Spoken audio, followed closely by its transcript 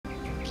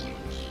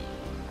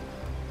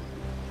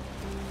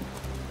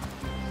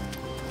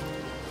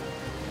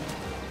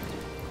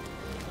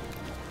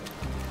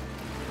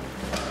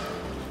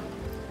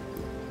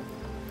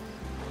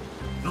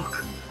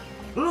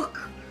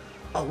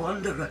A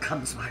wanderer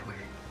comes my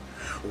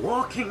way,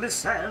 walking the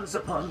sands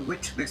upon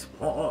which this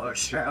poor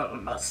shell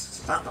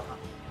must suffer.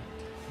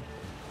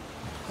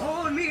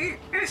 Call me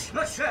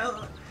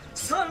Ishmashell,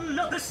 son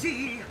of the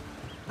sea,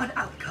 an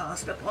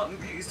outcast upon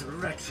these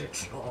wretched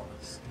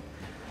shores.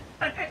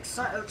 An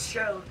exiled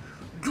shell,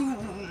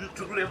 doomed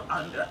to live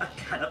under a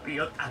canopy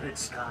of arid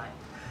sky,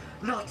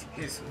 not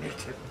his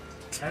native,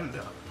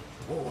 tender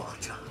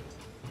water.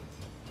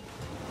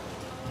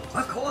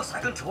 Of course I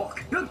can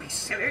talk, don't be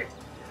silly.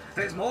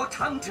 There's more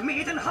tongue to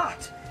me than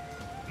heart.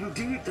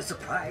 Indeed, the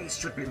surprise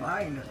should be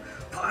mine,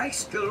 for I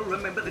still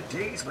remember the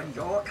days when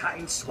your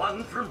kind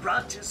swung from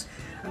branches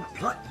and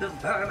plucked the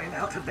vermin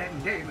out of their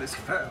neighbor's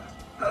fur.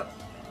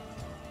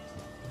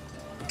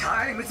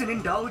 Time is an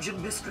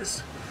indulgent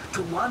mistress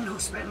to one who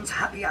spends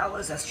happy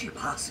hours as she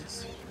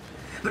passes.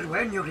 But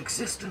when your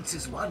existence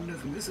is one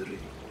of misery,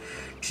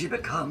 she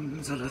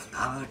becomes a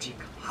lethargic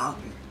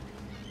hobby.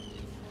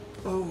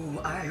 Oh,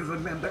 I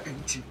remember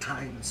ancient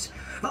times,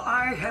 for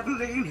I have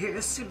lain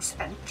here since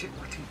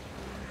antiquity,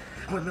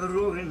 when the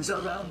ruins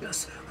around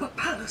us were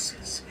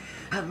palaces,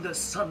 and the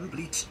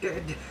sun-bleached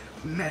dead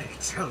merry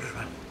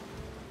children.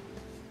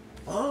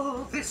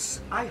 All this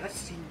I have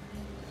seen,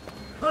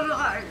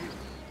 alive,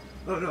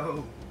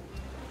 alone,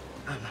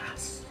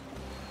 alas.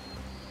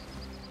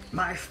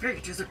 My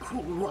fate is a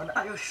cruel one,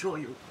 I assure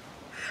you.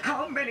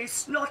 How many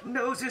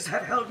snot-noses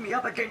have held me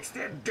up against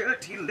their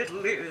dirty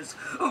little ears,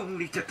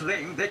 only to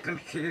claim they can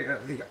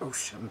hear the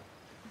ocean?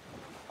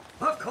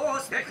 Of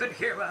course they can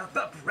hear her,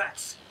 the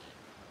brats!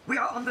 We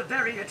are on the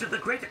very edge of the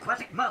great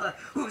aquatic mother,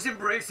 whose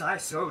embrace I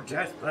so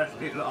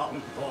desperately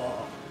long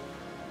for.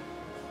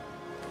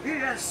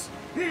 Yes,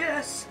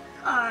 yes,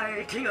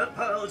 I, King of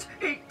Pearls,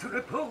 ache to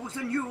repose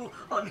anew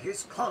on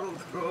his coral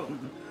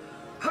throne.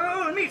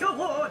 Hurl me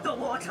toward the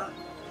water!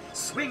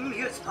 Swing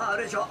me as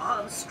far as your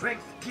arm's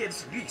strength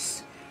gives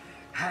lease,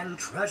 and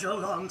treasure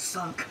long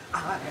sunk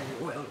I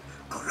will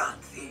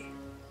grant thee.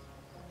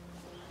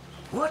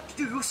 What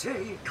do you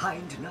say,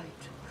 kind knight?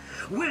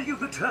 Will you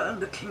return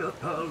the King of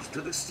Pearls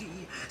to the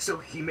sea, so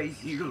he may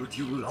yield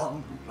you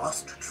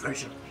long-lost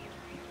treasure?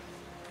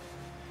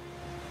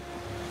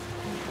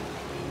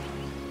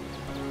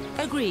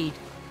 Agreed.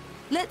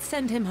 Let's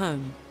send him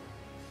home.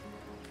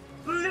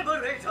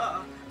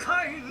 Liberator,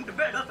 kind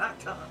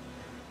benefactor,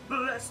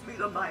 bless me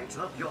the might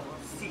of your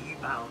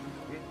sea-bound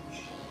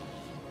witch.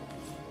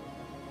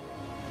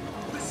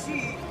 The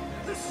sea,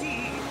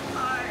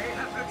 I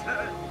have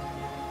returned,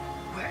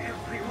 where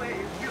every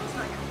wave feels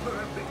like a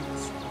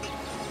perfect.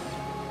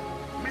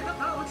 May the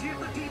bounty of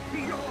the deep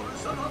be yours.